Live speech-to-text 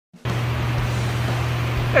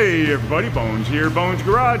Hey everybody, Bones here, Bones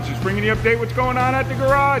Garage, just bringing you an update what's going on at the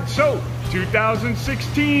garage. So,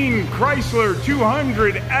 2016 Chrysler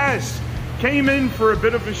 200S came in for a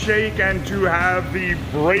bit of a shake and to have the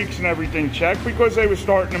brakes and everything checked because they were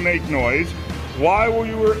starting to make noise. While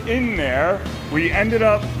we were in there, we ended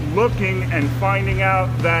up looking and finding out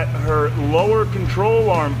that her lower control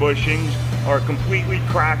arm bushings are completely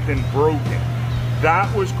cracked and broken. That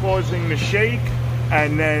was causing the shake,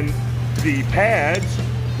 and then the pads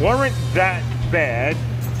weren't that bad,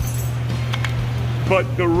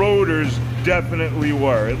 but the rotors definitely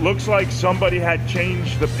were. It looks like somebody had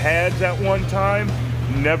changed the pads at one time,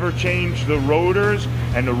 never changed the rotors,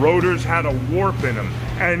 and the rotors had a warp in them.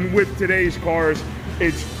 And with today's cars,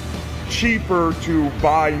 it's cheaper to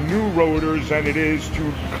buy new rotors than it is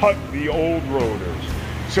to cut the old rotors.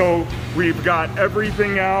 So we've got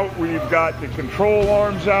everything out. We've got the control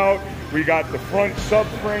arms out. We got the front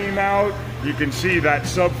subframe out. You can see that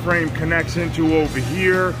subframe connects into over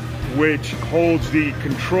here, which holds the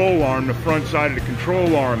control arm, the front side of the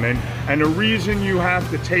control arm in. And the reason you have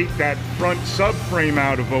to take that front subframe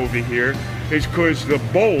out of over here is because the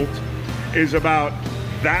bolt is about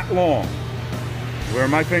that long, where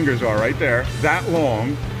my fingers are right there, that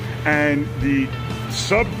long, and the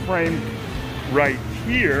subframe right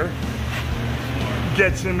here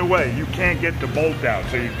gets in the way. You can't get the bolt out,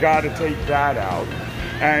 so you've got to take that out.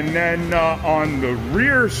 And then on the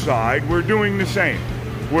rear side, we're doing the same.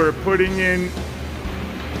 We're putting in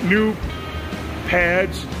new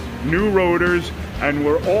pads, new rotors, and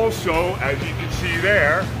we're also, as you can see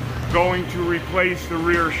there, going to replace the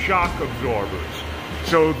rear shock absorbers.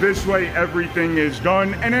 So this way everything is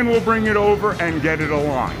done, and then we'll bring it over and get it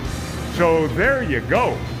aligned. So there you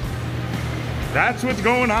go. That's what's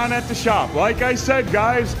going on at the shop. Like I said,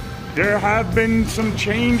 guys, there have been some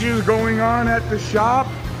changes going on at the shop.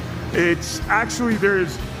 It's actually,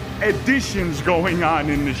 there's additions going on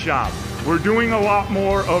in the shop. We're doing a lot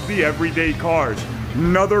more of the everyday cars.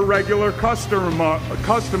 Another regular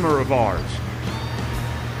customer of ours.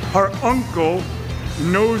 Her uncle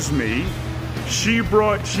knows me. She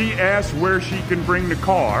asked where she can bring the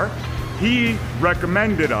car. He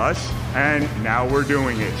recommended us, and now we're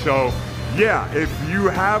doing it. So yeah, if you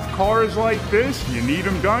have cars like this, you need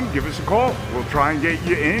them done, give us a call. We'll try and get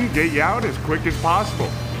you in, get you out as quick as possible.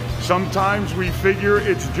 Sometimes we figure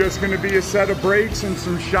it's just gonna be a set of brakes and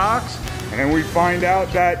some shocks, and then we find out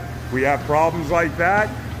that we have problems like that.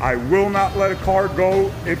 I will not let a car go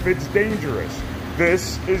if it's dangerous.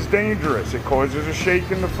 This is dangerous. It causes a shake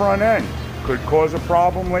in the front end. Could cause a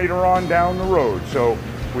problem later on down the road. So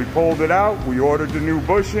we pulled it out, we ordered the new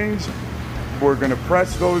bushings. We're gonna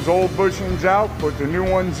press those old bushings out, put the new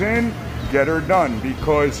ones in, get her done,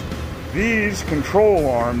 because these control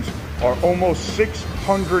arms are almost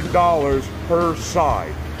 $600 per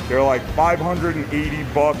side. They're like 580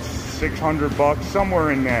 bucks, 600 bucks,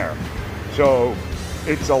 somewhere in there. So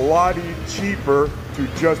it's a lot cheaper to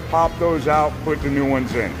just pop those out, put the new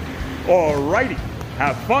ones in. Alrighty,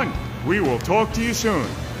 have fun. We will talk to you soon.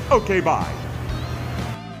 Okay, bye.